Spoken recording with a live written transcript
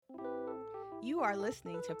You are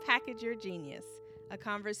listening to Package Your Genius, a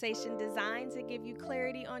conversation designed to give you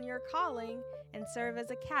clarity on your calling and serve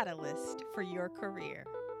as a catalyst for your career.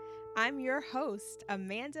 I'm your host,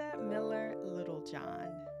 Amanda Miller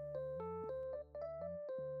Littlejohn.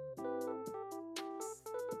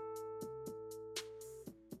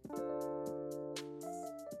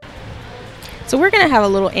 So we're going to have a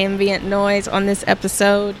little ambient noise on this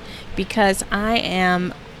episode because I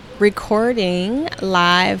am recording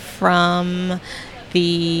live from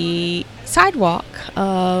the sidewalk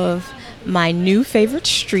of my new favorite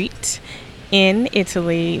street in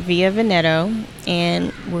Italy, Via Veneto,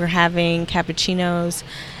 and we're having cappuccinos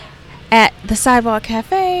at the Sidewalk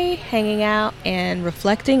Cafe, hanging out and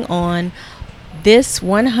reflecting on this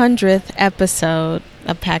 100th episode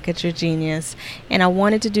of Package Your Genius. And I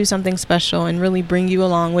wanted to do something special and really bring you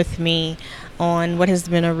along with me on what has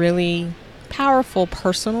been a really powerful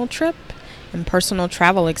personal trip and personal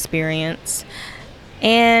travel experience,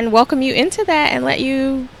 and welcome you into that and let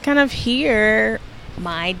you kind of hear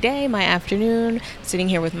my day, my afternoon, sitting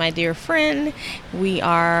here with my dear friend. We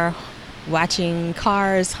are watching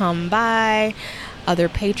cars hum by. Other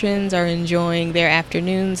patrons are enjoying their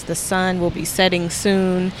afternoons. The sun will be setting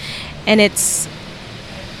soon, and it's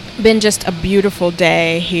been just a beautiful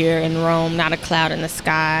day here in Rome, not a cloud in the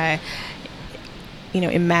sky. You know,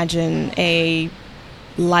 imagine a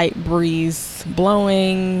light breeze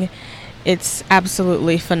blowing. It's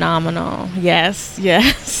absolutely phenomenal. Yes.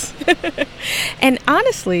 And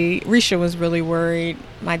honestly, Risha was really worried.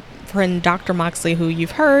 My friend Dr. Moxley, who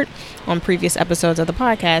you've heard on previous episodes of the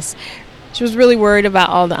podcast, she was really worried about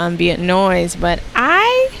all the ambient noise. But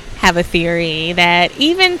I have a theory that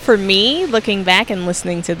even for me, looking back and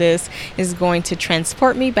listening to this is going to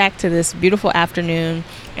transport me back to this beautiful afternoon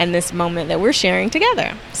and this moment that we're sharing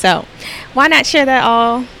together. So why not share that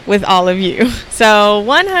all with all of you? So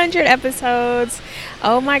 100 episodes.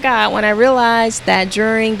 Oh my God. When I realized that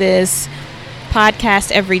during this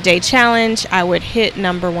podcast everyday challenge, I would hit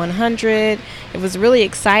number 100, it was really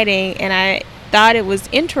exciting. And I thought it was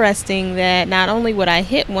interesting that not only would I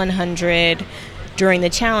hit 100 during the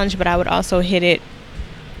challenge, but I would also hit it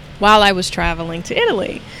while I was traveling to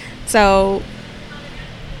Italy. So,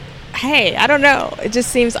 hey, I don't know. It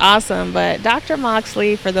just seems awesome. But Dr.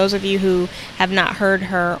 Moxley, for those of you who have not heard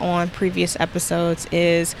her on previous episodes,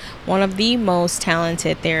 is one of the most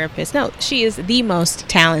talented therapists. No, she is the most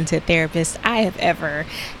talented therapist I have ever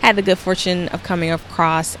had the good fortune of coming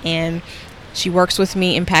across. And she works with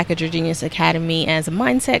me in Package Your Genius Academy as a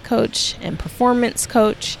mindset coach and performance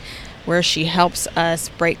coach, where she helps us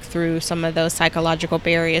break through some of those psychological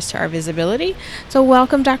barriers to our visibility. So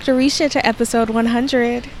welcome, Dr. Risha, to episode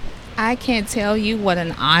 100. I can't tell you what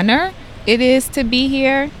an honor it is to be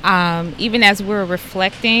here. Even as we're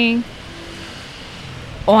reflecting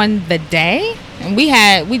on the day, and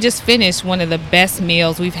we just finished one of the best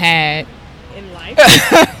meals we've had In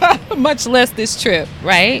life. much less this trip,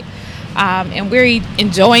 right? And we're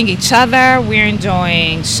enjoying each other. We're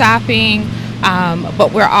enjoying shopping.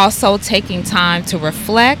 But we're also taking time to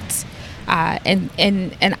reflect,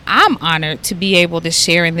 and I'm honored to be able to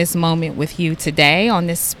share in this moment with you today on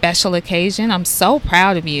this special occasion. I'm so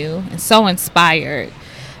proud of you and so inspired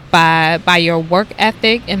by your work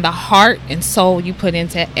ethic and the heart and soul you put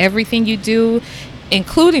into everything you do,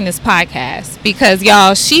 including this podcast, because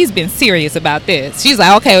y'all, she's been serious about this. She's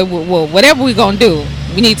like, okay, well, whatever we're gonna do,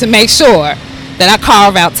 we need to make sure that I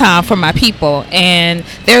carve out time for my people. And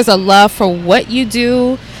there's a love for what you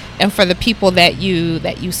do and for the people that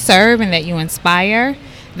you serve and that you inspire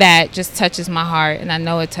that just touches my heart, and I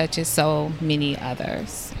know it touches so many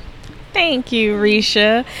others. Thank you,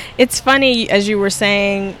 Risha. It's funny, as you were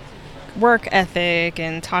saying, work ethic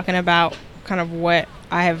and talking about kind of what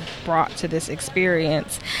I have brought to this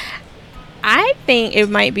experience. I think it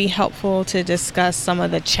might be helpful to discuss some of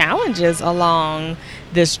the challenges along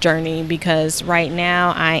this journey, because right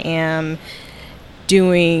now I am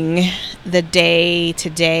doing the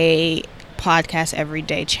day-to-day podcast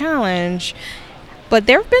everyday challenge, but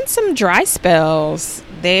there have been some dry spells.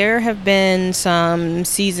 There have been some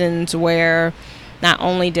seasons where not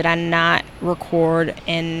only did I not record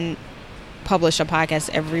and publish a podcast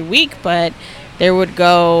every week, but there would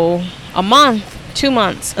go a month, 2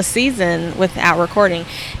 months, a season without recording.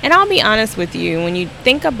 And I'll be honest with you, when you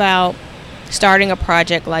think about starting a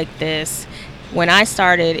project like this, when I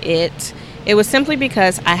started it, it was simply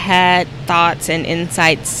because I had thoughts and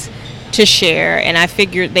insights to share, and I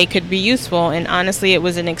figured they could be useful. And honestly, it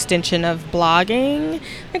was an extension of blogging.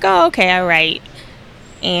 Like, oh, okay, I write,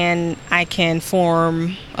 and I can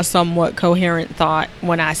form a somewhat coherent thought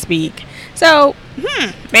when I speak. So,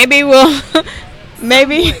 maybe we'll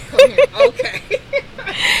maybe Okay.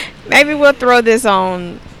 maybe we'll throw this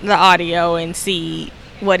on the audio and see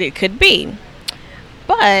what it could be.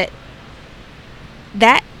 But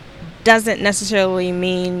that doesn't necessarily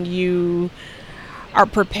mean you are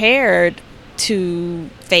prepared to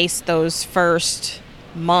face those first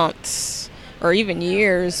months or even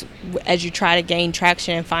years as you try to gain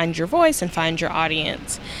traction and find your voice and find your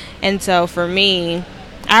audience. And so for me,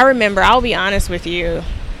 I remember, I'll be honest with you,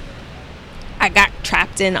 I got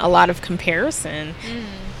trapped in a lot of comparison.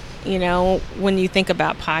 You know, when you think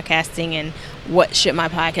about podcasting and what should my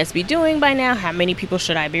podcast be doing by now? How many people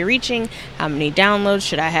should I be reaching? How many downloads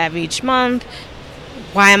should I have each month?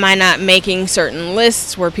 Why am I not making certain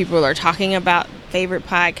lists where people are talking about favorite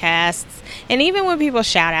podcasts? And even when people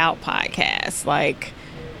shout out podcasts, like,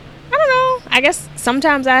 I don't know, I guess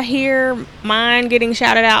sometimes I hear mine getting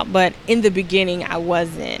shouted out, but in the beginning I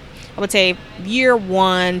wasn't. I would say year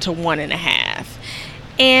 1 to 1.5.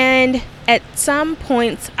 And at some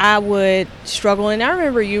points I would struggle, and I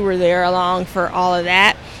remember you were there along for all of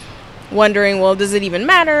that, wondering, well, does it even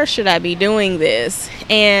matter? Should I be doing this?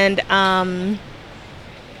 And I'm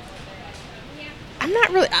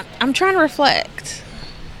not really, I'm trying to reflect.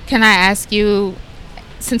 Can I ask you,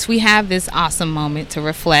 since we have this awesome moment to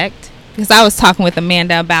reflect, because I was talking with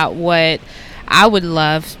Amanda about what I would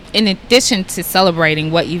love, in addition to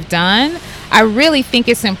celebrating what you've done, I really think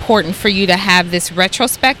it's important for you to have this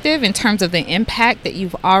retrospective in terms of the impact that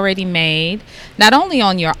you've already made, not only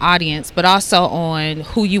on your audience, but also on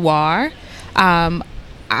who you are.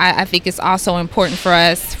 I think it's also important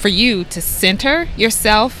for you to center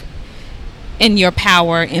yourself in your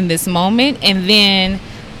power in this moment, and then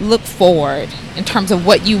look forward in terms of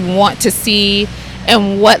what you want to see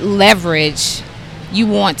and what leverage you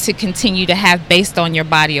want to continue to have based on your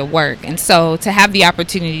body of work. And so to have the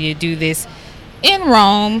opportunity to do this in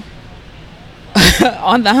Rome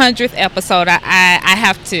on the 100th episode, I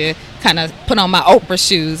have to kind of put on my Oprah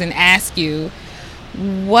shoes and ask you,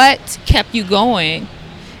 what kept you going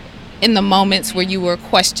in the moments where you were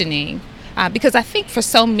questioning? Because I think for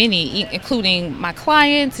so many, including my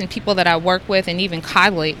clients and people that I work with and even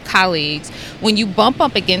colleagues, when you bump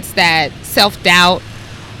up against that self-doubt,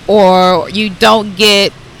 or you don't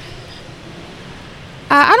get,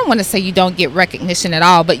 I don't want to say you don't get recognition at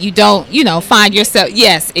all, but you don't, find yourself,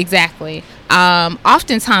 yes, exactly.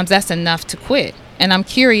 Oftentimes that's enough to quit. And I'm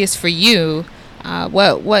curious for you,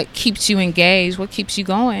 what keeps you engaged? What keeps you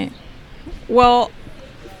going? Well,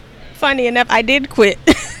 funny enough, I did quit.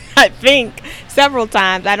 I think several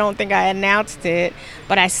times. I don't think I announced it,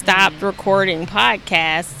 but I stopped recording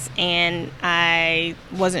podcasts, and I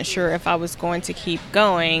wasn't sure if I was going to keep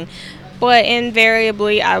going. But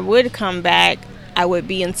invariably, I would come back. I would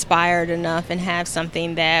be inspired enough and have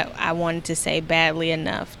something that I wanted to say badly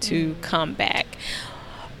enough to come back.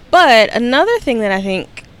 But another thing that I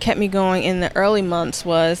think kept me going in the early months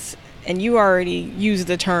was, and you already used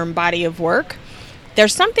the term body of work,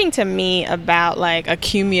 there's something to me about like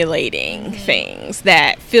accumulating things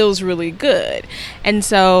that feels really good. And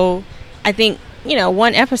so I think,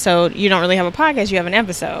 one episode, you don't really have a podcast, you have an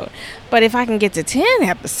episode. But if I can get to 10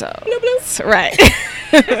 episodes, right?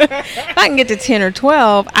 If I can get to 10 or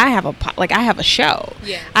 12, I have a show.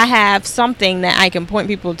 Yeah. I have something that I can point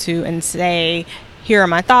people to and say, here are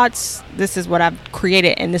my thoughts, this is what I've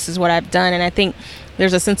created, and this is what I've done. And I think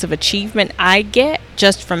there's a sense of achievement I get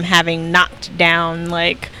just from having knocked down,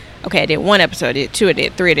 like, okay, I did 1 episode, I did 2, I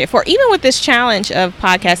did 3, I did 4. Even with this challenge of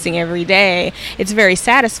podcasting every day, it's very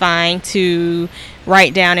satisfying to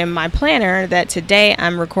write down in my planner that today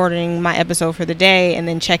I'm recording my episode for the day, and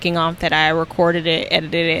then checking off that I recorded it,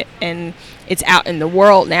 edited it, and it's out in the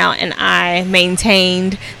world now, and I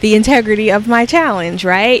maintained the integrity of my challenge,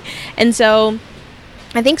 right? And so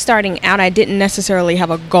I think starting out, I didn't necessarily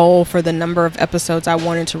have a goal for the number of episodes I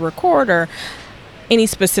wanted to record or any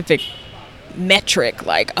specific metric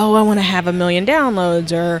like, oh, I want to have 1 million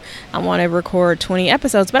downloads or I want to record 20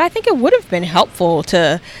 episodes. But I think it would have been helpful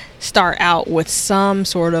to start out with some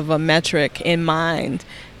sort of a metric in mind,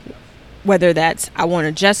 whether that's I want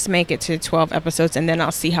to just make it to 12 episodes and then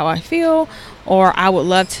I'll see how I feel, or I would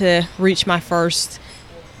love to reach my first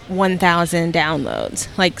 1,000 downloads.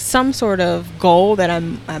 Like some sort of goal that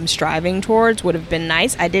I'm striving towards would have been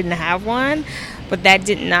nice. I didn't have one, but that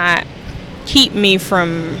did not keep me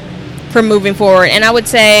from moving forward. And I would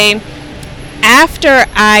say after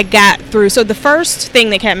I got through, so the first thing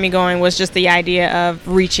that kept me going was just the idea of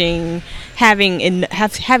having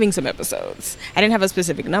some episodes. I didn't have a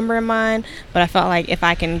specific number in mind, but I felt like if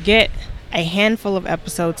I can get a handful of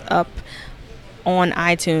episodes up on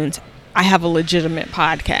iTunes, I have a legitimate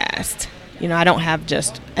podcast. I don't have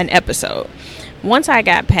just an episode. once I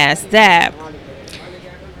got past that,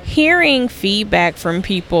 hearing feedback from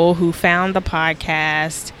people who found the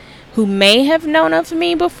podcast, who may have known of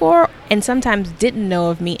me before and sometimes didn't know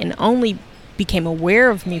of me and only became aware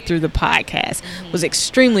of me through the podcast, was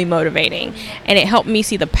extremely motivating. And it helped me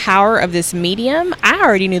see the power of this medium. I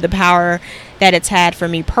already knew the power that it's had for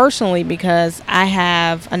me personally, because I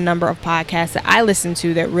have a number of podcasts that I listen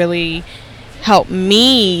to that really help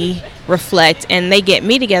me reflect, and they get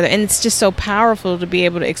me together. And it's just so powerful to be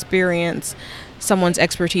able to experience someone's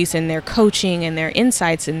expertise and their coaching and their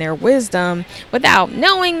insights and their wisdom without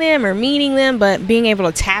knowing them or meeting them, but being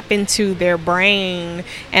able to tap into their brain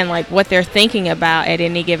and like what they're thinking about at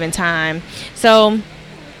any given time. So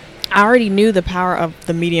I already knew the power of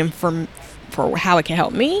the medium for how it can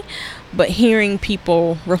help me, but hearing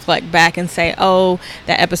people reflect back and say, oh,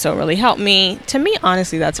 that episode really helped me, to me,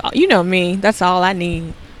 honestly, that's all. You know me, that's all I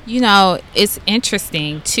need. You know, it's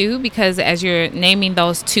interesting, too, because as you're naming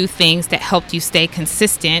those two things that helped you stay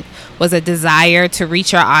consistent was a desire to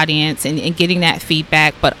reach your audience and getting that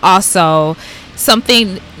feedback, but also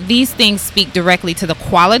these things speak directly to the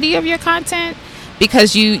quality of your content,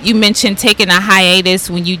 because you mentioned taking a hiatus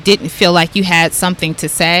when you didn't feel like you had something to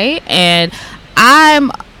say. And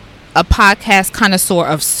I'm a podcast connoisseur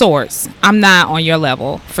of sorts. I'm not on your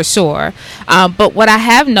level for sure. But what I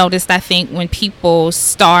have noticed, I think when people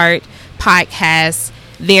start podcasts,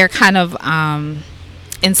 they're kind of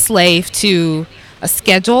enslaved to a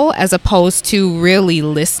schedule as opposed to really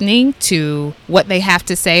listening to what they have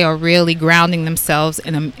to say or really grounding themselves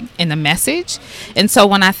in a message. And so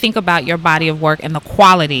when I think about your body of work and the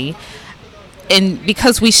quality, and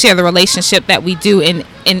because we share the relationship that we do, and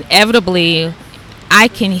inevitably I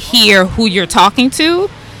can hear who you're talking to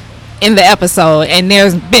in the episode, and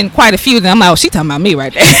there's been quite a few of them. I'm like, oh, she talking about me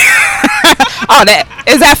right there. Oh,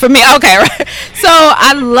 is that for me? Okay, right. So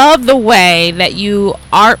I love the way that you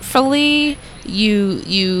artfully,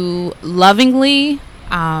 you lovingly,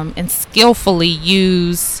 and skillfully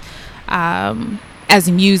use as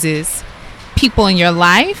muses people in your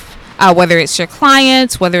life, whether it's your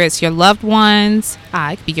clients, whether it's your loved ones,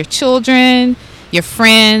 it could be your children, your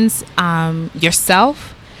friends,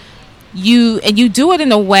 yourself. You do it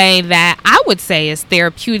in a way that I would say is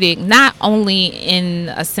therapeutic, not only in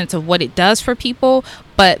a sense of what it does for people,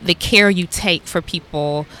 but the care you take for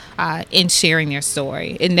people in sharing their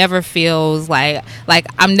story. It never feels like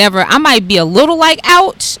I might be a little like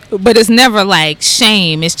ouch, but it's never like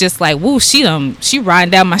shame. It's just like, woo, she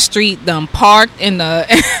riding down my street, parked in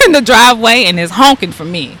the driveway and is honking for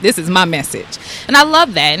me. This is my message. And I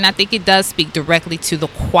love that. And I think it does speak directly to the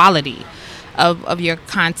quality of your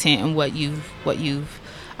content and what you've put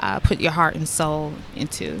your heart and soul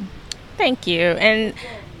into. Thank you. And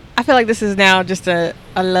I feel like this is now just a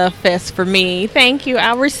love fest for me. Thank you.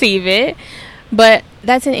 I'll receive it. But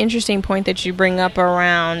that's an interesting point that you bring up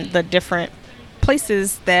around the different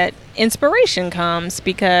places that inspiration comes,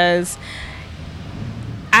 because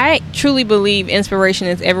I truly believe inspiration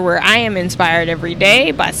is everywhere. I am inspired every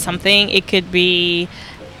day by something. It could be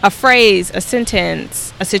a phrase, a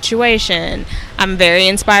sentence, a situation. I'm very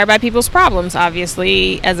inspired by people's problems,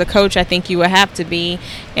 obviously. As a coach, I think you would have to be.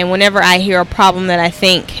 And whenever I hear a problem that I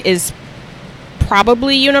think is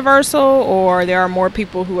probably universal, or there are more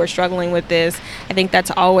people who are struggling with this, I think that's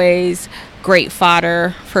always great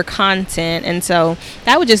fodder for content. And so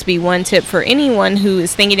that would just be one tip for anyone who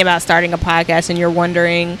is thinking about starting a podcast and you're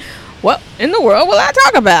wondering, what in the world will I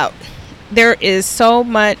talk about? There is so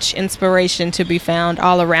much inspiration to be found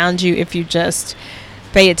all around you if you just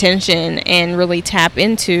pay attention and really tap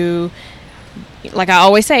into, like I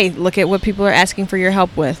always say, look at what people are asking for your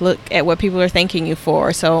help with. Look at what people are thanking you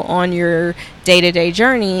for. So on your day-to-day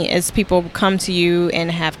journey, as people come to you and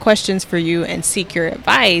have questions for you and seek your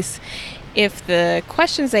advice, if the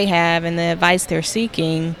questions they have and the advice they're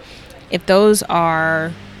seeking, if those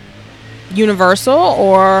are universal,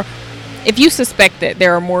 or if you suspect that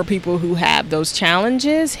there are more people who have those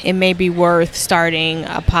challenges, it may be worth starting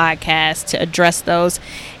a podcast to address those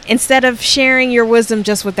instead of sharing your wisdom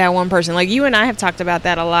just with that one person. Like you and I have talked about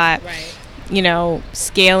that a lot. Right. You know,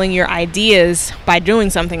 scaling your ideas by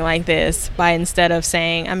doing something like this, by instead of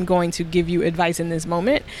saying, I'm going to give you advice in this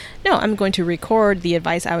moment. No, I'm going to record the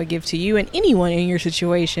advice I would give to you and anyone in your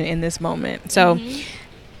situation in this moment. So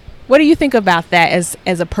what do you think about that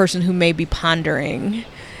as a person who may be pondering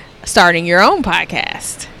starting your own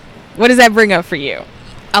podcast? What does that bring up for you?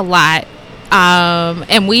 A lot.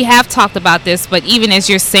 And we have talked about this, but even as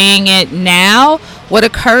you're saying it now, what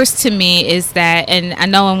occurs to me is that, and I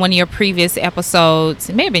know in one of your previous episodes,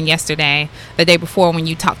 it may have been yesterday, the day before, when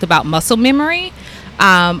you talked about muscle memory,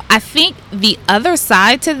 I think the other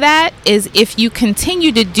side to that is if you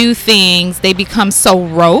continue to do things, they become so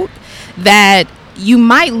rote that you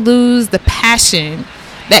might lose the passion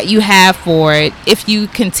that you have for it if you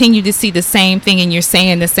continue to see the same thing and you're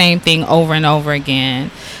saying the same thing over and over again.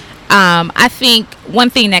 I think one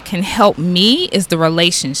thing that can help me is the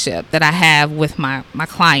relationship that I have with my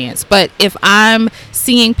clients. But if I'm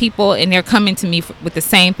seeing people and they're coming to me with the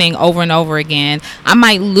same thing over and over again, I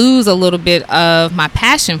might lose a little bit of my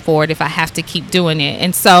passion for it if I have to keep doing it.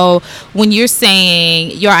 And so when you're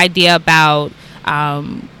saying your idea about,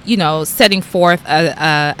 setting forth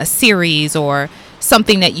a series or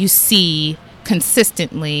something that you see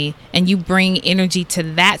consistently and you bring energy to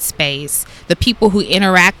that space, the people who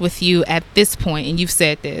interact with you at this point, and you've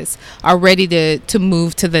said this, are ready to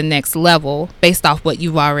move to the next level based off what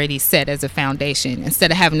you've already set as a foundation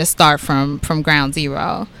instead of having to start from ground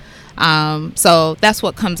zero. So that's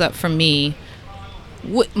what comes up for me,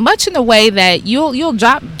 much in the way that you'll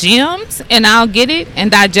drop gems and I'll get it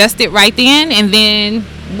and digest it right then, and then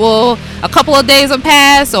a couple of days will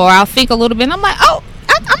pass or I'll think a little bit and I'm like, oh,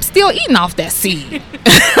 I'm still eating off that seed.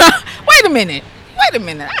 Wait a minute.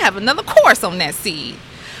 I have another course on that seed.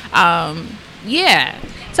 Yeah.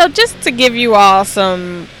 So just to give you all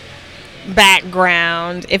some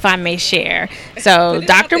background, if I may share. So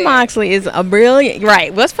Dr. Moxley is a brilliant,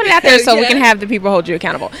 right, let's put it out there so we can have the people hold you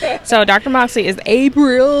accountable. So Dr. Moxley is a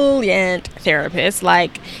brilliant therapist.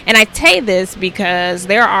 And I say this because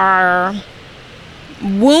there are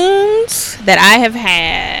wounds that I have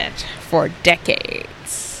had for decades.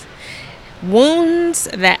 Wounds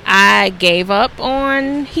that I gave up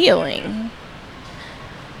on healing.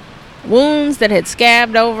 Wounds that had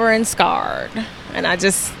scabbed over and scarred. And I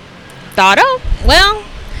just thought, oh, well,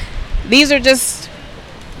 these are just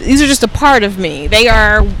a part of me. They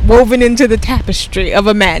are woven into the tapestry of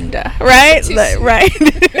Amanda, right? Right.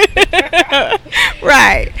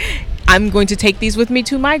 Right. I'm going to take these with me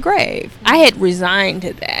to my grave. I had resigned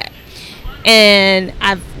to that. And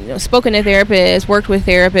I've spoken to therapists, worked with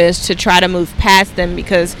therapists to try to move past them,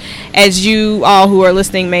 because as you all who are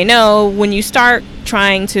listening may know, when you start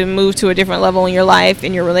trying to move to a different level in your life,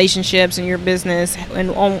 in your relationships, in your business, and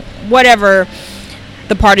on whatever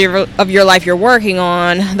the part of your life you're working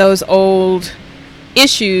on, those old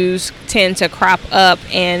issues tend to crop up,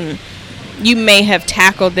 and you may have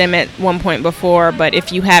tackled them at one point before, but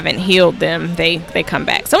if you haven't healed them, they come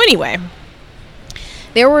back. So anyway,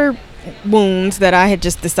 there were wounds that I had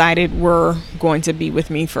just decided were going to be with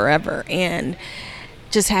me forever, and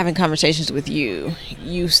just having conversations with you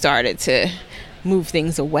started to move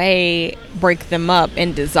things away, break them up,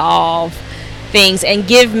 and dissolve things, and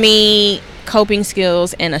give me coping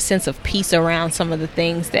skills and a sense of peace around some of the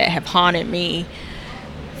things that have haunted me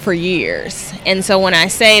for years. And so when I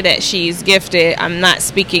say that she's gifted, I'm not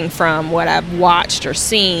speaking from what I've watched or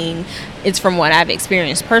seen. It's from what I've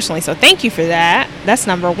experienced personally. So thank you for that. That's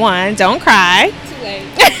number one. Don't cry. Too late.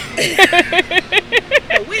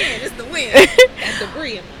 The win is the win. That's the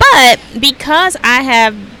brilliant. But because I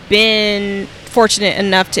have been fortunate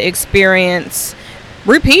enough to experience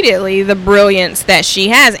repeatedly the brilliance that she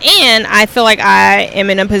has, and I feel like I am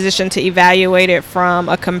in a position to evaluate it from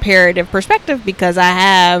a comparative perspective because I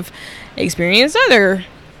have experienced other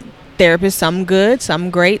therapists, some good, some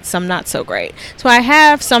great, some not so great. So I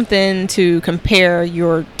have something to compare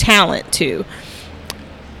your talent to.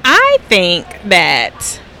 I think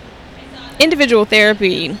that individual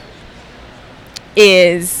therapy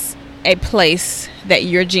is a place that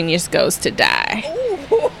your genius goes to die.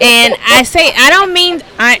 And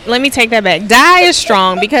let me take that back. Die is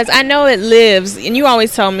strong because I know it lives. And you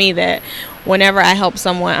always tell me that whenever I help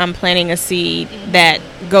someone, I'm planting a seed that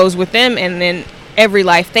goes with them. And then every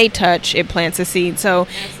life they touch, it plants a seed. So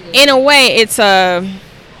in a way, it's a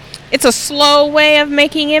slow way of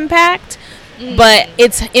making impact. But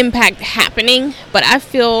it's impact happening. But I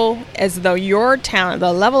feel as though your talent,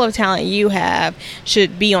 the level of talent you have,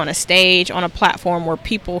 should be on a stage, on a platform where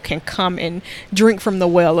people can come and drink from the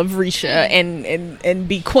well of Risha and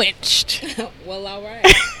be quenched. Well, all right.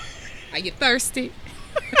 Are you thirsty?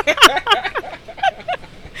 But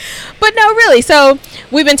no, really. So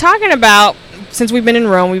we've been talking about, since we've been in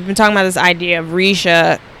Rome, we've been talking about this idea of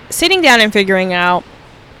Risha sitting down and figuring out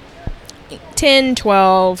 10,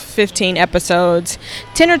 12, 15 episodes,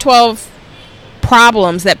 10 or 12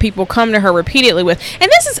 problems that people come to her repeatedly with.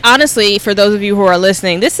 And this is honestly, for those of you who are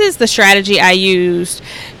listening, this is the strategy I used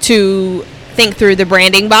to think through the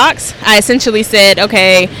branding box. I essentially said,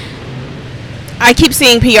 okay, I keep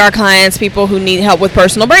seeing PR clients, people who need help with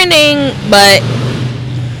personal branding, but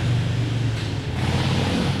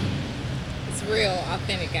it's real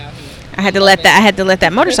authentic out here. I had to let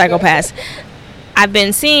that motorcycle pass. I've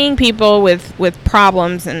been seeing people with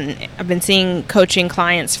problems, and I've been seeing coaching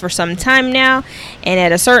clients for some time now, and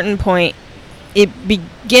at a certain point it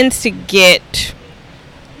begins to get,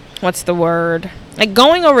 what's the word? Like,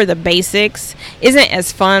 going over the basics isn't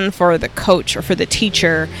as fun for the coach or for the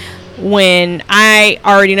teacher when I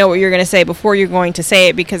already know what you're going to say before you're going to say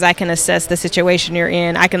it, because I can assess the situation you're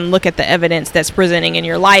in. I can look at the evidence that's presenting in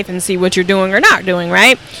your life and see what you're doing or not doing,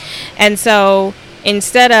 right? And so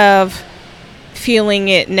instead of feeling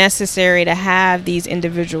it necessary to have these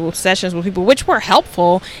individual sessions with people, which were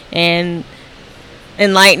helpful and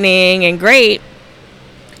enlightening and great,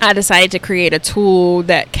 I decided to create a tool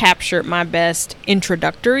that captured my best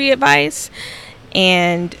introductory advice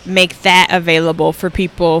and make that available for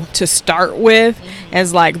people to start with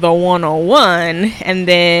as like the 101. And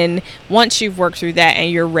then once you've worked through that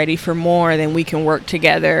and you're ready for more, then we can work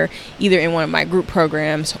together either in one of my group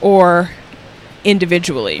programs or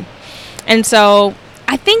individually. And so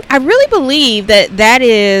I really believe that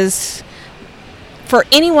is for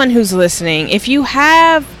anyone who's listening. If you've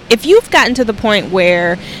gotten to the point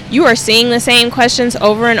where you are seeing the same questions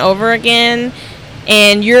over and over again,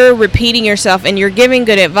 and you're repeating yourself and you're giving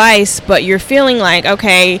good advice, but you're feeling like,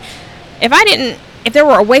 okay, if there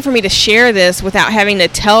were a way for me to share this without having to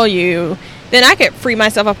tell you, then I could free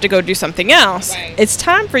myself up to go do something else. Right. It's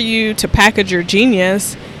time for you to package your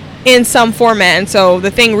genius in some format. And so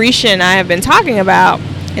the thing Risha and I have been talking about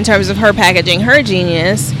in terms of her packaging her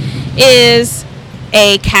genius is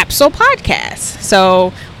a capsule podcast.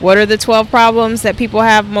 So what are the 12 problems that people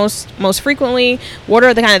have most frequently? What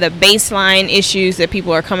are the kind of the baseline issues that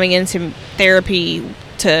people are coming into therapy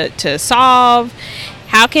to solve?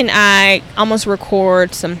 How can I almost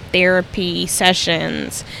record some therapy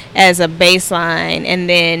sessions as a baseline? And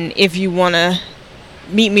then if you want to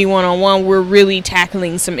meet me one-on-one, we're really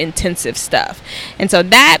tackling some intensive stuff. And so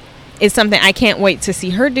that is something I can't wait to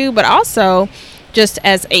see her do, but also just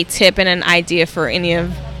as a tip and an idea for any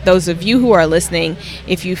of those of you who are listening,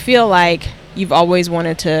 if you feel like you've always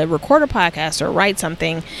wanted to record a podcast or write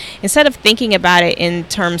something, instead of thinking about it in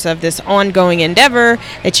terms of this ongoing endeavor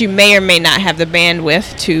that you may or may not have the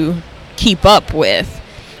bandwidth to keep up with,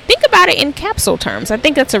 think about it in capsule terms. I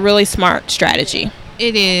think that's a really smart strategy.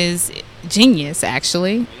 It is genius,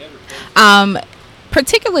 actually.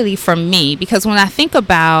 Particularly for me, because when I think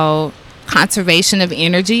about conservation of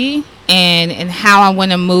energy and how I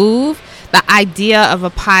want to move, the idea of a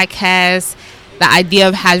podcast, the idea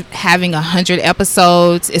of having 100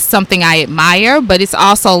 episodes is something I admire, but it's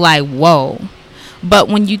also like, whoa. But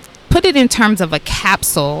when you put it in terms of a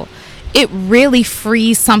capsule, it really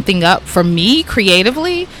frees something up for me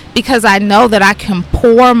creatively, because I know that I can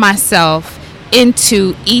pour myself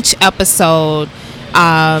into each episode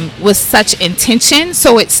with such intention,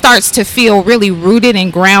 so it starts to feel really rooted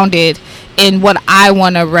and grounded in what I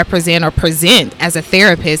want to represent or present as a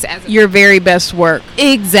therapist, as your very best work.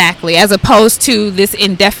 Exactly, as opposed to this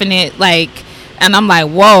indefinite, and I'm like,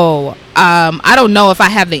 whoa, I don't know if I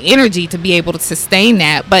have the energy to be able to sustain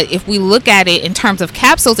that. But if we look at it in terms of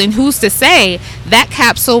capsules, and who's to say that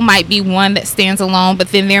capsule might be one that stands alone, but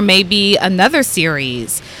then there may be another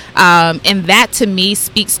series. And that to me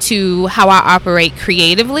speaks to how I operate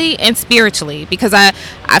creatively and spiritually, because I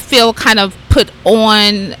feel kind of put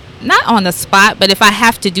on, not on the spot, but if I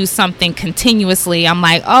have to do something continuously, I'm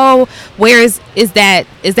like, oh, where is that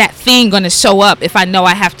thing going to show up if I know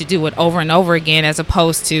I have to do it over and over again, as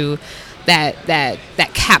opposed to that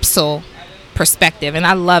capsule perspective. And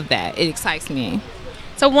I love that. It excites me.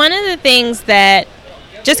 So one of the things that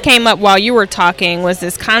just came up while you were talking was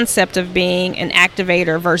this concept of being an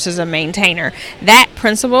activator versus a maintainer. That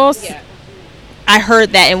principle, yeah. I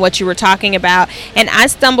heard that in what you were talking about, and I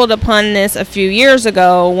stumbled upon this a few years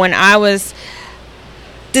ago when I was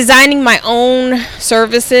designing my own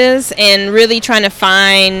services and really trying to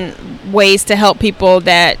find ways to help people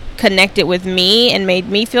that connected with me and made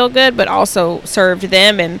me feel good, but also served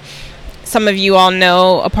them. And some of you all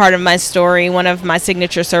know a part of my story. One of my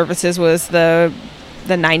signature services was the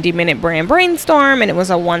 90-minute brand brainstorm, and it was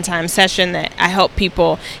a one-time session that I help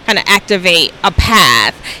people kind of activate a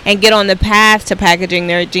path and get on the path to packaging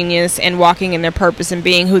their genius and walking in their purpose and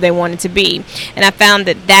being who they wanted to be. And I found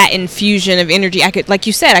that infusion of energy, I could, like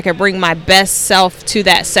you said, I could bring my best self to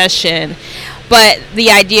that session. But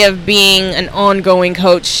the idea of being an ongoing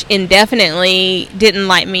coach indefinitely didn't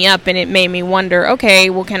light me up, and it made me wonder, okay,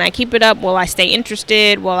 well, can I keep it up? Will I stay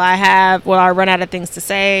interested? Will I run out of things to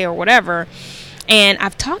say or whatever? And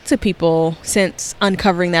I've talked to people since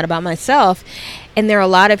uncovering that about myself, and there are a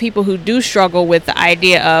lot of people who do struggle with the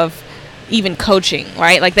idea of even coaching,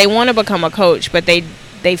 right? Like, they want to become a coach, but they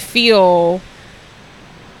they feel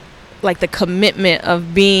like the commitment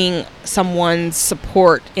of being someone's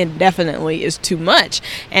support indefinitely is too much.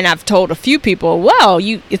 And I've told a few people, well,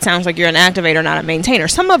 it sounds like you're an activator, not a maintainer.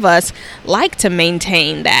 Some of us like to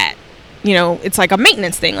maintain that. You know, it's like a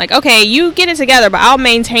maintenance thing. Like, okay, you get it together, but I'll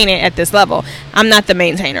maintain it at this level. I'm not the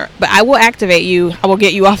maintainer, but I will activate you. I will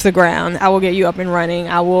get you off the ground. I will get you up and running.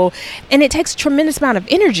 And it takes a tremendous amount of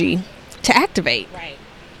energy to activate. Right.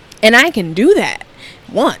 And I can do that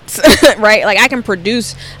once, right? Like I can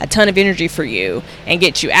produce a ton of energy for you and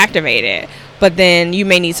get you activated, but then you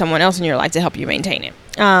may need someone else in your life to help you maintain it.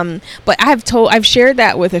 But I've shared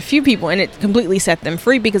that with a few people, and it completely set them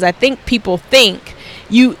free, because I think people think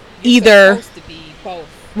you're supposed to be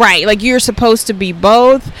both. Right, like you're supposed to be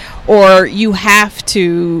both, or you have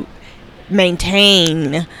to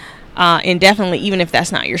maintain indefinitely, even if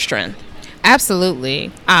that's not your strength.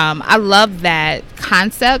 Absolutely. I love that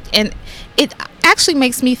concept, and it actually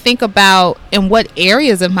makes me think about in what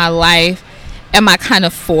areas of my life am I kind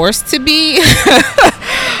of forced to be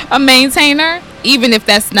a maintainer, even if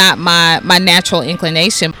that's not my natural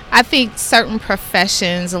inclination. I think certain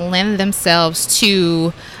professions lend themselves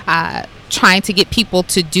to trying to get people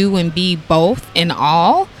to do and be both in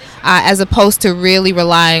all, as opposed to really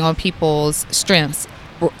relying on people's strengths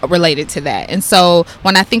related to that. And so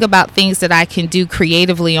when I think about things that I can do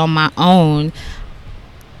creatively on my own,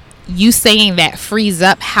 you saying that frees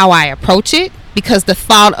up how I approach it, because the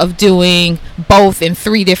thought of doing both in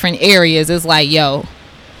 3 different areas is like, yo,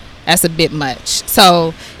 that's a bit much.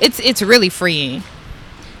 So it's really freeing.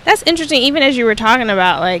 That's interesting. Even as you were talking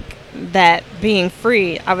about like that being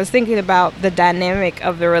free, I was thinking about the dynamic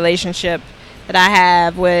of the relationship that I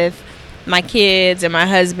have with my kids and my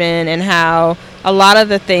husband, and how a lot of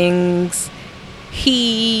the things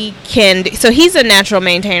he can do. So he's a natural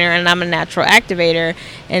maintainer and I'm a natural activator.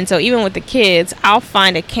 And so even with the kids, I'll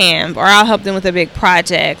find a camp, or I'll help them with a big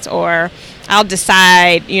project, or I'll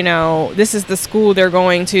decide, this is the school they're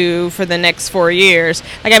going to for the next 4 years.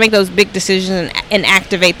 Like I make those big decisions and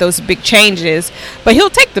activate those big changes, but he'll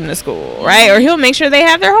take them to school, right? Or he'll make sure they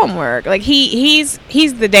have their homework. Like he's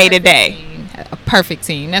the day to day. A perfect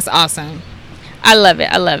team. That's awesome. I love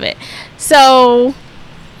it. So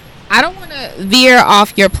I don't want to veer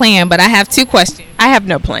off your plan, but I have 2 questions. I have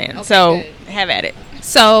no plan. Okay, so good. Have at it.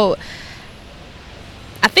 So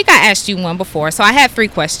I think I asked you one before, so I have 3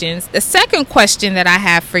 questions. The second question that I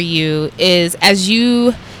have for you is, as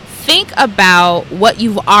you think about what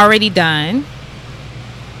you've already done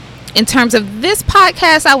in terms of this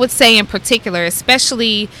podcast, I would say in particular,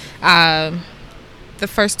 especially the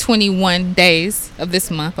first 21 days of this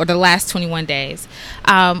month, or the last 21 days,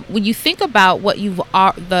 when you think about what you've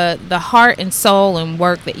the heart and soul and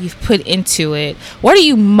work that you've put into it, what are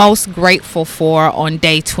you most grateful for on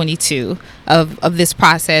day 22 of this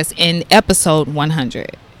process in episode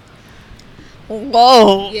 100?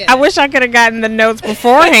 Whoa. Yeah. I wish I could have gotten the notes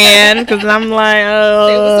beforehand, because I'm like,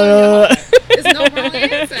 There's no wrong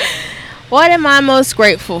answer. What am I most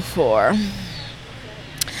grateful for?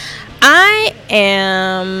 I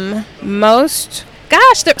am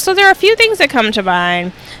so there are a few things that come to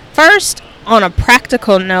mind. First, on a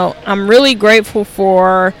practical note, I'm grateful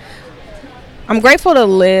to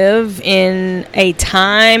live in a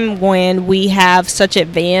time when we have such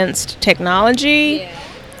advanced technology. Yeah.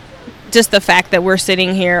 Just the fact that we're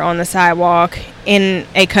sitting here on the sidewalk in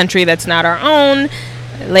a country that's not our own.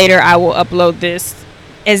 Later, I will upload this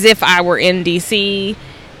as if I were in DC.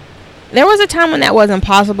 There was a time when that wasn't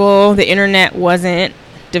possible. The internet wasn't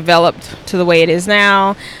developed to the way it is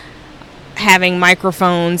now. Having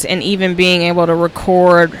microphones and even being able to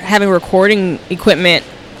record, having recording equipment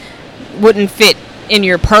wouldn't fit in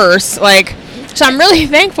your purse. So I'm really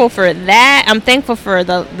thankful for that. I'm thankful for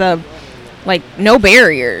the no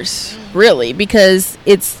barriers, really, because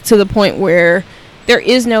it's to the point where there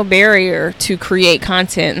is no barrier to create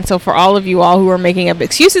content. And so for all of you all who are making up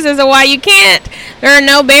excuses as to why you can't, there are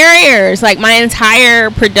no barriers. Like my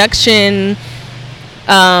entire production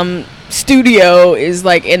studio is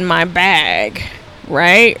in my bag,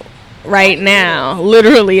 right now.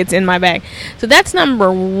 Literally, it's in my bag. So that's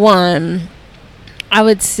number 1. I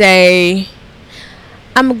would say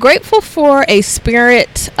I'm grateful for a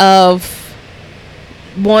spirit of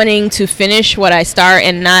wanting to finish what I start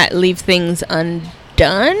and not leave things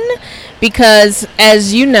undone, because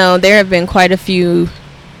as you know, there have been quite a few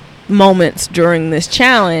moments during this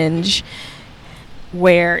challenge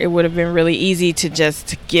where it would have been really easy to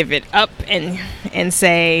just give it up and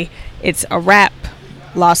say it's a wrap,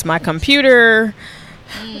 lost my computer,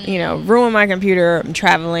 ruined my computer. I'm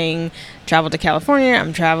traveled to California,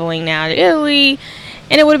 I'm traveling now to Italy,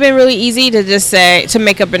 And it would have been really easy to just say, to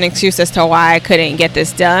make up an excuse as to why I couldn't get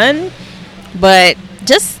this done. But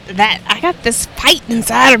just that, I got this fight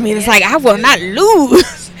inside of me that's like, I will not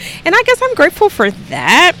lose. And I guess I'm grateful for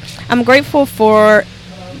that. I'm grateful for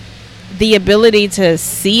the ability to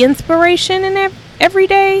see inspiration in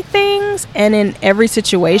everyday things and in every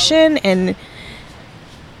situation and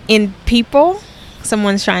in people.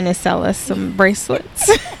 Someone's trying to sell us some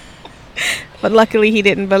bracelets. But luckily he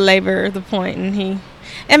didn't belabor the point,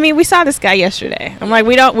 and we saw this guy yesterday. I'm like,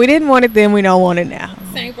 we didn't want it then, we don't want it now.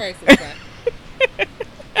 Same bracelet.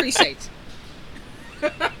 Appreciate you.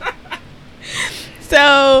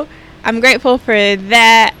 So I'm grateful for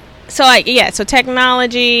that. So so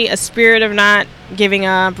technology, a spirit of not giving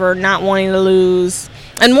up or not wanting to lose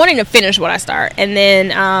and wanting to finish what I start. And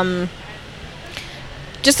then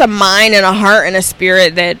just a mind and a heart and a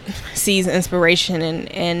spirit that sees inspiration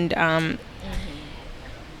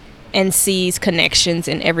and sees connections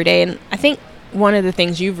in every day. And I think one of the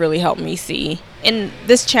things you've really helped me see in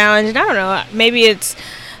this challenge, and I don't know, maybe it's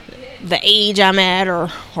the age I'm at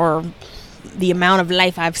or the amount of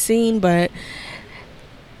life I've seen, but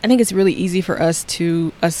I think it's really easy for us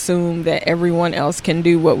to assume that everyone else can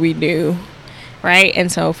do what we do, right?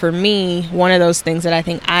 And so for me, one of those things that I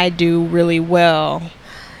think I do really well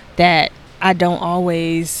that I don't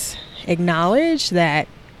always acknowledge that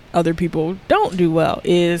other people don't do well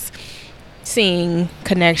is seeing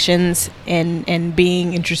connections and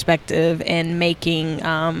being introspective and making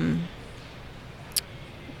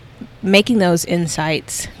those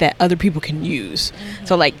insights that other people can use. Mm-hmm.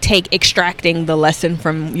 So extracting the lesson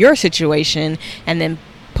from your situation and then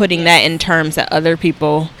putting that in terms that other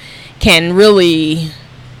people can really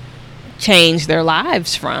change their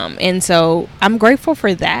lives from. And so I'm grateful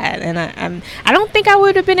for that. And I don't think I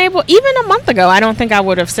would have been able, even a month ago, I don't think I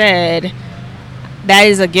would have said that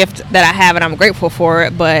is a gift that I have and I'm grateful for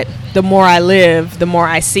it. But the more I live, the more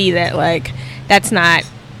I see that that's not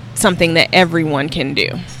something that everyone can do.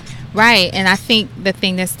 Right. And I think the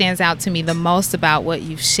thing that stands out to me the most about what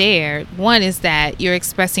you've shared, one is that you're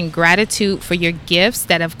expressing gratitude for your gifts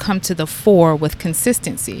that have come to the fore with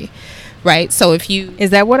consistency. Right. So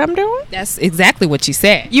is that what I'm doing? That's exactly what you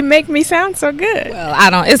said. You make me sound so good.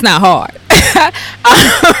 Well, it's not hard.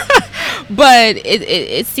 But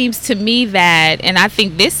it seems to me that, and I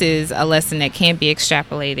think this is a lesson that can be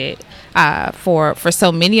extrapolated for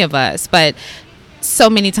so many of us, but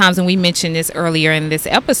so many times, and we mentioned this earlier in this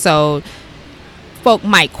episode, folk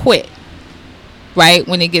might quit, right?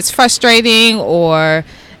 When it gets frustrating or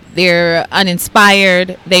they're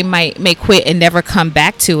uninspired, they may quit and never come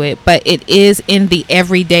back to it. But it is in the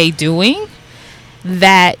everyday doing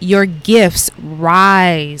that your gifts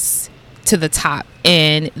rise to the top,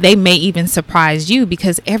 and they may even surprise you,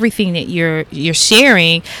 because everything that you're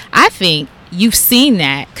sharing, I think you've seen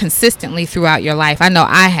that consistently throughout your life. I know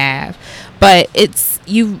I have. But it's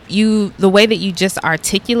you the way that you just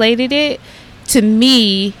articulated it, to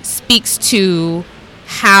me, speaks to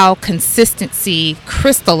how consistency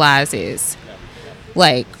crystallizes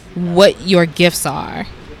what your gifts are.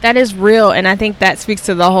 That is real, and I think that speaks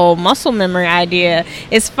to the whole muscle memory idea.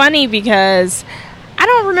 It's funny because I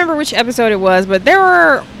don't remember which episode it was, but there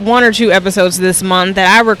were 1 or 2 episodes this month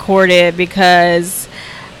that I recorded because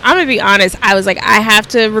I'm going to be honest, I was like, I have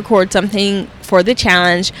to record something for the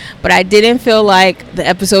challenge, but I didn't feel like the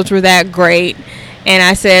episodes were that great. And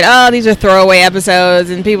I said, oh, these are throwaway episodes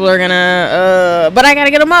and people are going to, but I got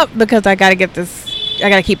to get them up because I got to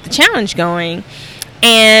keep the challenge going.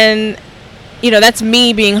 And, that's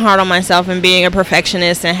me being hard on myself and being a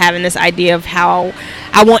perfectionist and having this idea of how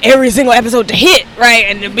I want every single episode to hit, right?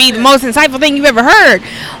 And to be the most insightful thing you've ever heard.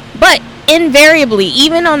 But invariably,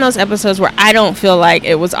 even on those episodes where I don't feel like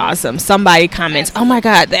it was awesome, somebody comments, oh my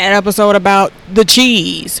God, that episode about the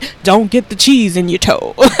cheese. Don't get the cheese in your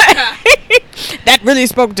toe. That really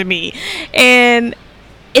spoke to me. And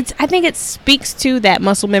I think it speaks to that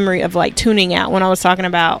muscle memory of tuning out. When I was talking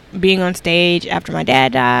about being on stage after my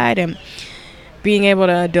dad died and being able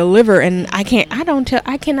to deliver, and I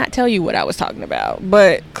cannot tell you what I was talking about,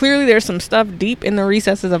 but clearly there's some stuff deep in the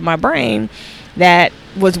recesses of my brain that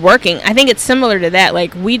was working. I think it's similar to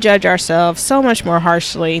that. We judge ourselves so much more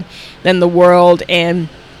harshly than the world, and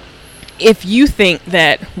if you think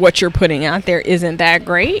that what you're putting out there isn't that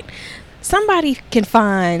great, somebody can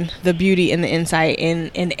find the beauty and the insight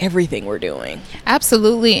in everything we're doing.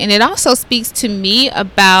 Absolutely. And it also speaks to me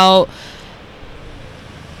about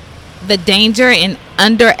the danger in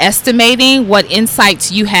underestimating what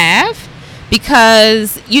insights you have.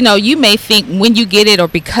 Because, you may think when you get it or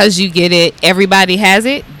because you get it, everybody has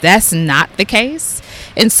it. That's not the case.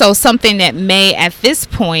 And so something that may at this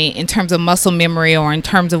point in terms of muscle memory or in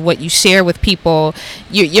terms of what you share with people,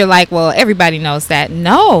 you're like, well, everybody knows that.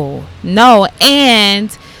 No.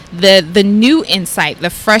 And the new insight, the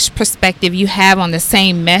fresh perspective you have on the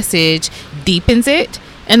same message deepens it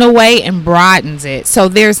in a way and broadens it. So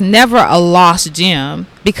there's never a lost gem,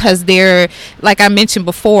 because they're, like I mentioned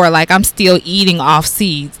before, like I'm still eating off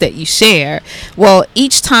seeds that you share. Well,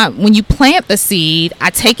 each time when you plant the seed,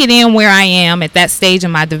 I take it in where I am at that stage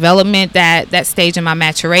in my development, that stage in my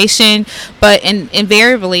maturation. But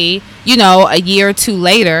invariably, a year or two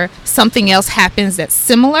later, something else happens that's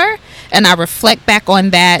similar, and I reflect back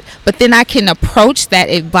on that. But then I can approach that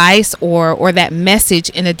advice or that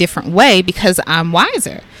message in a different way because I'm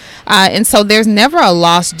wiser. And so there's never a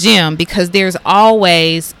lost gem, because there's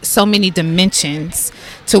always so many dimensions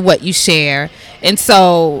to what you share. And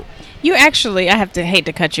so you actually, I hate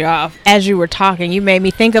to cut you off. As you were talking, you made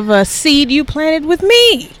me think of a seed you planted with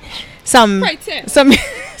me some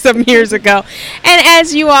years ago. And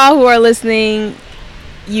as you all who are listening,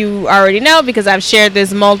 you already know, because I've shared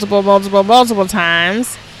this multiple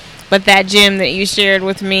times. But that gem that you shared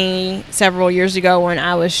with me several years ago when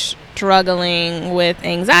I was struggling with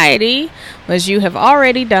anxiety was, you have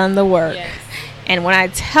already done the work. Yes. And when I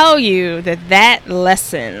tell you that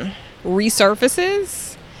lesson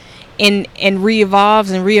resurfaces and re-evolves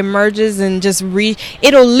and re-emerges and just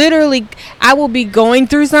it'll literally, I will be going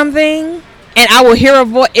through something and I will hear a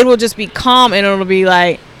voice, it will just be calm and it'll be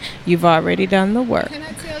like, you've already done the work. Can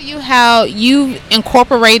I tell you how you've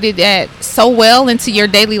incorporated that so well into your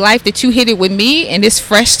daily life that you hit it with me and it's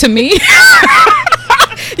fresh to me?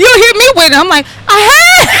 You'll hear me with it. I'm like,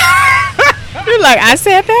 You're like, I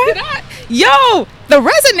said that? Yo, the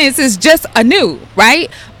resonance is just anew, right?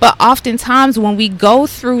 But oftentimes when we go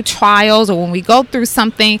through trials or when we go through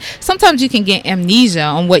something, sometimes you can get amnesia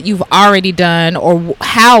on what you've already done or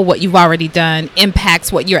how what you've already done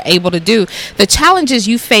impacts what you're able to do. The challenges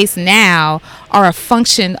you face now are a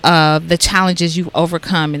function of the challenges you've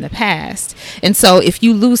overcome in the past. And so if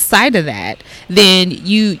you lose sight of that, then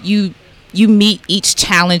you meet each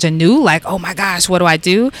challenge anew, like, oh my gosh, what do I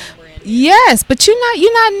do? Yes, but you're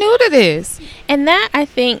not new to this. And that, I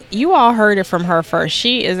think you all heard it from her first.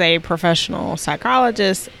 She is a professional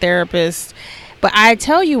psychologist, therapist. But I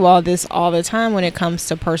tell you all this all the time when it comes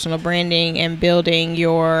to personal branding and building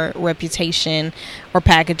your reputation or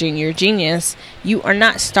packaging your genius. You are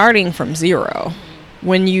not starting from zero.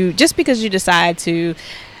 Just because you decide to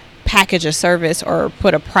package a service or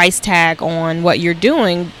put a price tag on what you're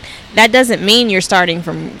doing, that doesn't mean you're starting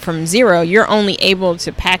from zero. You're only able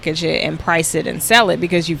to package it and price it and sell it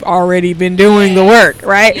because you've already been doing the work,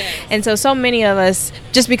 right? Yes. And so many of us,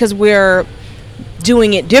 just because we're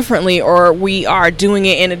doing it differently or we are doing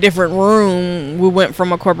it in a different room, we went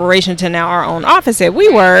from a corporation to now our own office at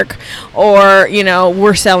WeWork, or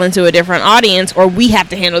we're selling to a different audience, or we have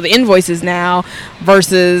to handle the invoices now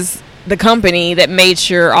versus the company that made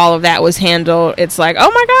sure all of that was handled. It's like,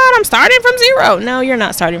 oh my God, I'm starting from zero. No, you're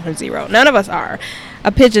not starting from zero. None of us are.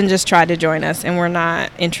 A pigeon just tried to join us and we're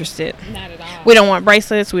not interested. Not at all. We don't want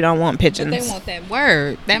bracelets. We don't want pigeons. But they want that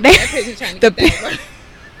word. That pigeon trying to get that word.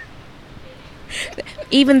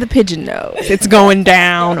 Even the pigeon knows it's going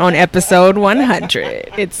down on episode 100.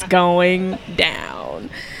 It's going down.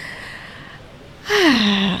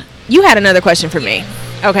 You had another question for me.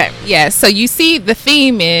 Okay. Yeah, so you see the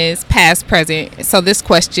theme is past, present. So this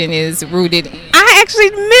question is rooted in...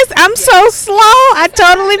 I'm so slow. I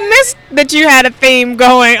totally missed that you had a theme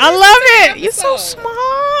going. I love it. You're so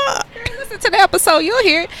smart. Listen to the episode. You'll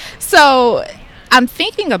hear it. So I'm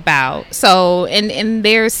thinking about... And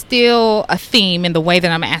there's still a theme in the way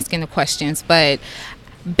that I'm asking the questions. But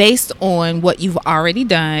based on what you've already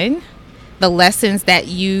done, the lessons that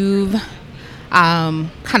you've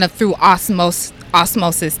kind of through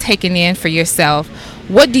osmosis taken in for yourself,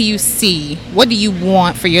 what do you see? What do you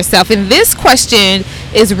want for yourself? And this question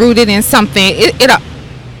is rooted in something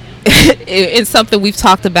in something we've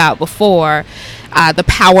talked about before, the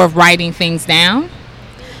power of writing things down.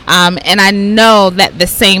 And I know that the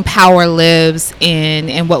same power lives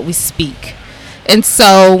in what we speak. And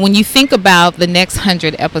so when you think about the next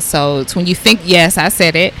 100 episodes, when you think, yes, I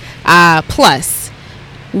said it, plus,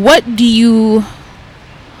 what do you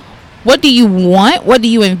want? What do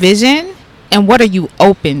you envision? And what are you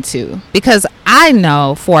open to? Because I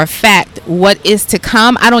know for a fact what is to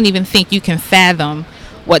come. I don't even think you can fathom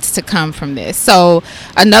what's to come from this. So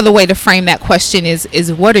another way to frame that question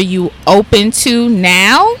is what are you open to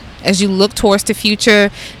now as you look towards the future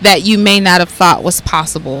that you may not have thought was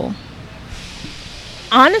possible?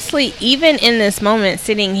 Honestly, even in this moment,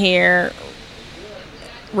 sitting here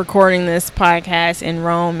recording this podcast in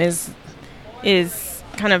Rome is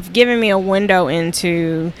kind of giving me a window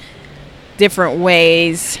into different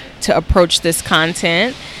ways to approach this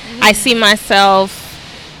content. I see myself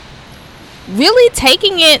really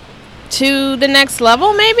taking it to the next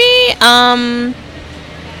level, maybe.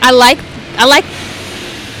 I like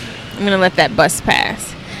I'm gonna let that bus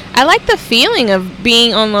pass. I like the feeling of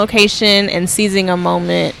being on location and seizing a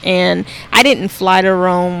moment. And I didn't fly to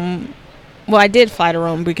Rome. Well, I did fly to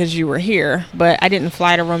Rome because you were here, but I didn't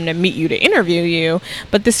fly to Rome to meet you, to interview you.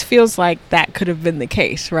 But this feels like that could have been the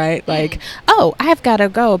case, right? Like, oh, I've got to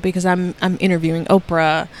go because I'm interviewing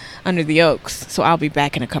Oprah under the Oaks, so I'll be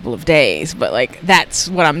back in a couple of days. But like, that's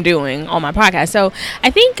what I'm doing on my podcast. So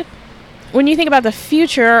I think when you think about the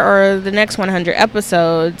future or the next 100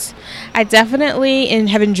 episodes, I definitely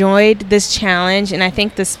have enjoyed this challenge, and I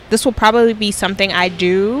think this will probably be something I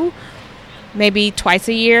do maybe twice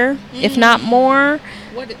a year, if not more.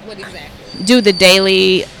 What exactly? Do the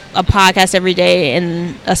daily, a podcast every day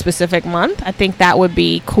in a specific month. I think that would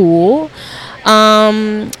be cool.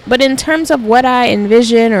 But in terms of what I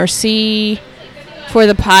envision or see for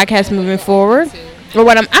the podcast moving forward, or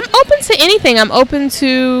what I'm open to anything. I'm open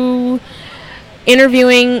to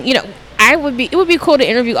interviewing, it would be cool to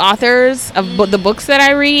interview authors of the books that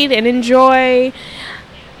I read and enjoy.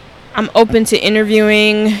 I'm open to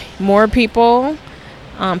interviewing more people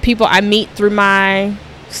I meet through my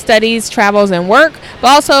studies, travels, and work, but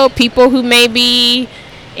also people who may be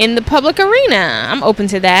in the public arena. I'm open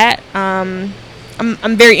to that. I'm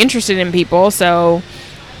very interested in people, so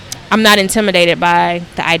I'm not intimidated by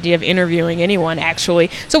the idea of interviewing anyone, actually.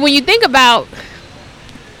 So when you think about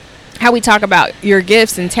how we talk about your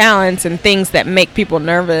gifts and talents and things that make people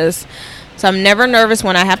nervous, so I'm never nervous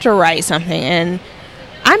when I have to write something, and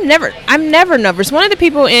I'm never nervous. One of the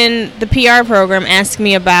people in the PR program asked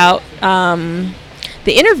me about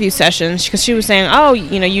the interview sessions, because she was saying, oh,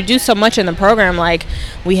 you do so much in the program. Like,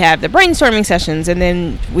 we have the brainstorming sessions, and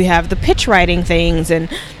then we have the pitch writing things, and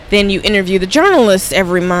then you interview the journalists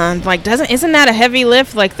every month. Like, isn't that a heavy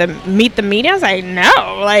lift? Like, the meet the media? I was like,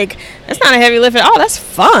 no, like, that's not a heavy lift at all. That's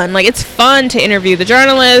fun. Like, it's fun to interview the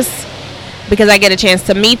journalists because I get a chance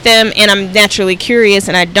to meet them, and I'm naturally curious,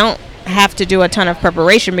 and I don't have to do a ton of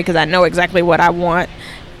preparation because I know exactly what I want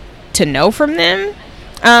to know from them.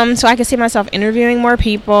 So I can see myself interviewing more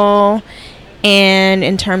people. And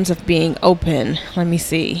in terms of being open, let me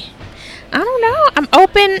see. I don't know.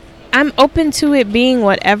 I'm open to it being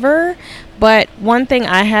whatever. But one thing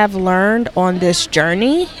I have learned on this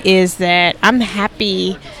journey is that I'm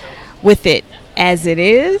happy with it as it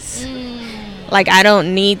is. Like, I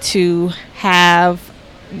don't need to have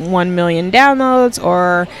 1 million downloads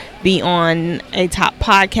or be on a top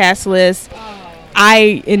podcast list.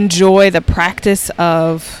 I enjoy the practice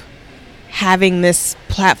of having this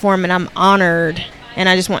platform, and I'm honored, and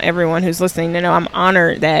I just want everyone who's listening to know I'm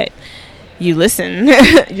honored that you listen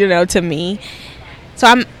to me.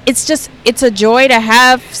 So it's a joy to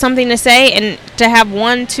have something to say, and to have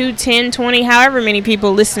 1, 2, 10, 20, however many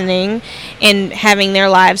people listening and having their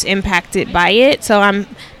lives impacted by it. So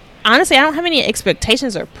honestly, I don't have any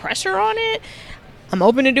expectations or pressure on it. I'm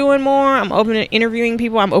open to doing more. I'm open to interviewing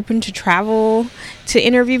people. I'm open to travel to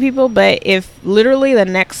interview people. But if literally the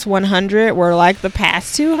next 100 were like the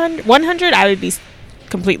past 100, I would be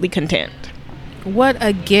completely content. What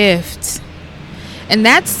a gift. And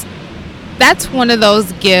that's one of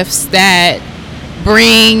those gifts that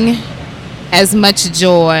bring as much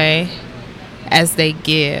joy as they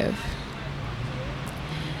give.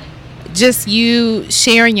 Just you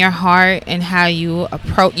sharing your heart and how you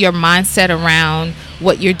approach your mindset around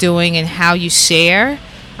what you're doing and how you share,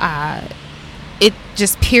 it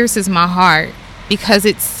just pierces my heart, because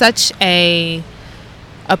it's such a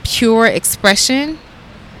pure expression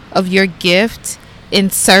of your gift in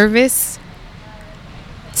service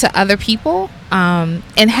to other people,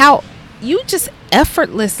 and how you just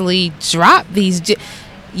effortlessly drop these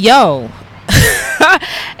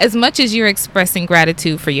as much as you're expressing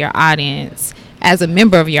gratitude for your audience, as a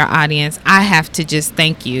member of your audience, I have to just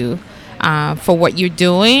thank you for what you're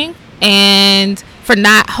doing, and for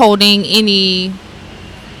not holding any,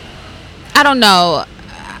 I don't know,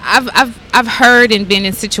 I've heard and been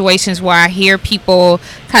in situations where I hear people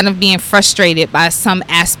kind of being frustrated by some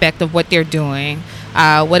aspect of what they're doing,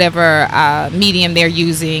 whatever medium they're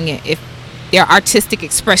using, if their artistic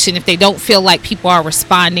expression, if they don't feel like people are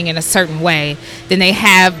responding in a certain way, then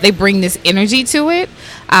they bring this energy to it.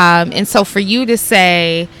 And so for you to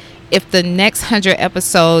say, if the next 100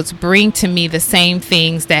 episodes bring to me the same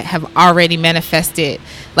things that have already manifested,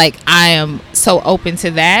 like, I am so open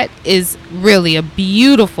to that, is really a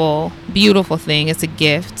beautiful, beautiful thing. It's a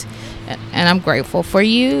gift, and I'm grateful for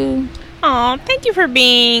you. Oh, thank you for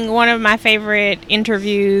being one of my favorite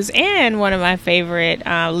interviews and one of my favorite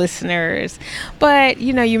listeners. But,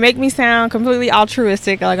 you make me sound completely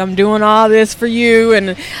altruistic, like I'm doing all this for you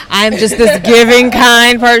and I'm just this giving,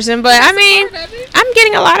 kind person. But, I mean, I'm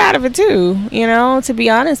getting a lot out of it, too, to be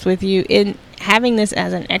honest with you. In having this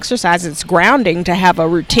as an exercise, it's grounding to have a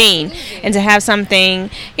routine and to have something,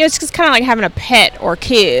 it's just kind of like having a pet or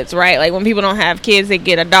kids, right? Like when people don't have kids, they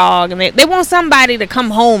get a dog and they want somebody to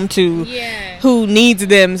come home to who needs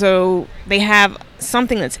them, so they have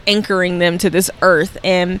something that's anchoring them to this earth.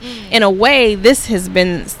 And in a way, this has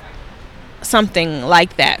been something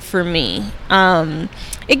like that for me.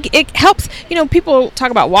 It helps, people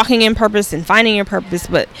talk about walking in purpose and finding your purpose,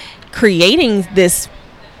 but creating this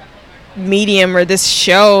medium or this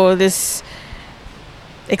show, this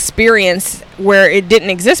experience where it didn't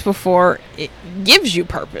exist before, it gives you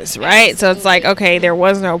purpose, right? So it's like, okay, there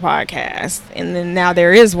was no podcast and then now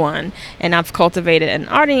there is one, and I've cultivated an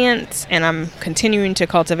audience and I'm continuing to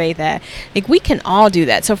cultivate that. Like, we can all do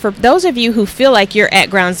that. So for those of you who feel like you're at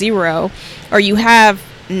ground zero, or you have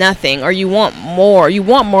nothing, or you want more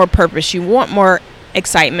purpose, you want more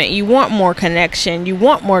excitement, you want more connection, you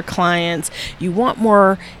want more clients, you want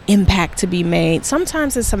more impact to be made.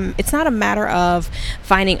 Sometimes it's not a matter of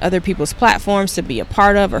finding other people's platforms to be a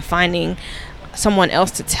part of, or finding someone else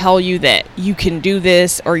to tell you that you can do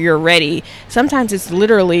this or you're ready. Sometimes it's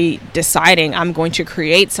literally deciding, I'm going to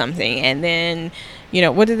create something, and then,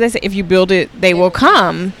 what did they say? If you build it, they will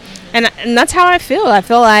come. And that's how I feel. I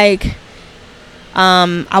feel like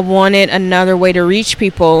I wanted another way to reach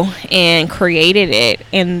people and created it,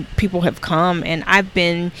 and people have come, and I've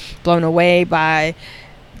been blown away by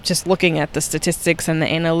just looking at the statistics and the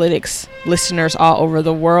analytics. Listeners all over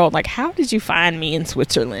the world, like, how did you find me in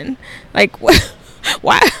Switzerland? Like, wow,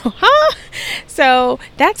 huh? So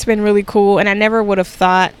that's been really cool, and I never would have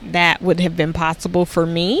thought that would have been possible for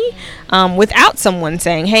me without someone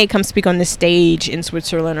saying, hey, come speak on this stage in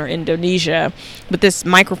Switzerland or Indonesia. But this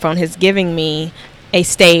microphone has given me a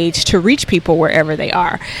stage to reach people wherever they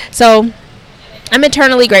are. So I'm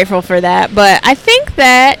eternally grateful for that. But I think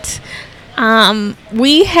that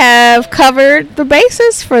we have covered the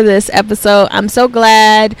basis for this episode. I'm so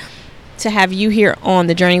glad to have you here on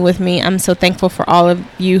the journey with me. I'm so thankful for all of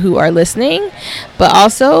you who are listening. But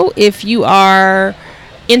also, if you are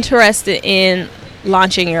interested in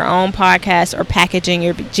launching your own podcast or packaging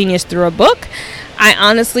your genius through a book, I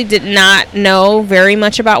honestly did not know very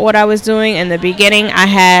much about what I was doing in the beginning. I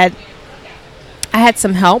had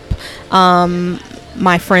some help.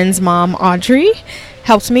 My friend's mom, Audrey,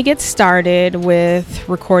 helped me get started with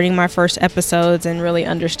recording my first episodes and really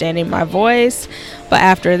understanding my voice. But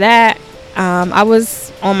after that, I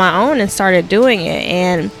was on my own and started doing it,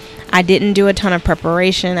 and I didn't do a ton of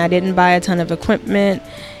preparation. I didn't buy a ton of equipment.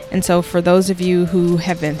 And so for those of you who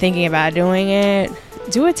have been thinking about doing it,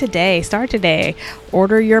 do it today. Start today.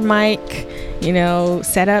 Order your mic,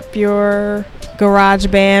 set up your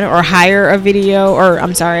GarageBand, or hire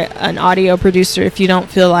an audio producer if you don't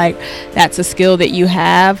feel like that's a skill that you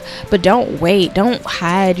have. But don't wait. Don't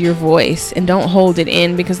hide your voice and don't hold it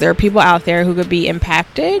in, because there are people out there who could be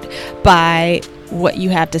impacted by what you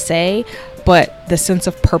have to say. But the sense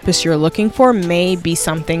of purpose you're looking for may be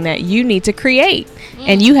something that you need to create,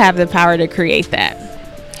 and you have the power to create that.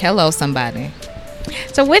 Hello, somebody.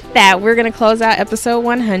 So with that, we're going to close out episode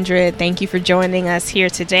 100. Thank you for joining us here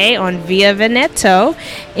today on Via Veneto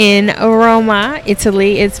in Roma,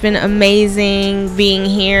 Italy. It's been amazing being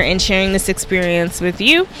here and sharing this experience with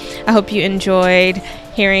you. I hope you enjoyed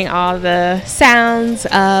hearing all the sounds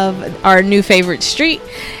of our new favorite street.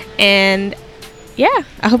 And yeah,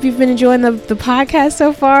 I hope you've been enjoying the podcast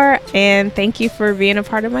so far. And thank you for being a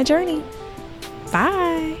part of my journey.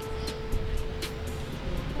 Bye.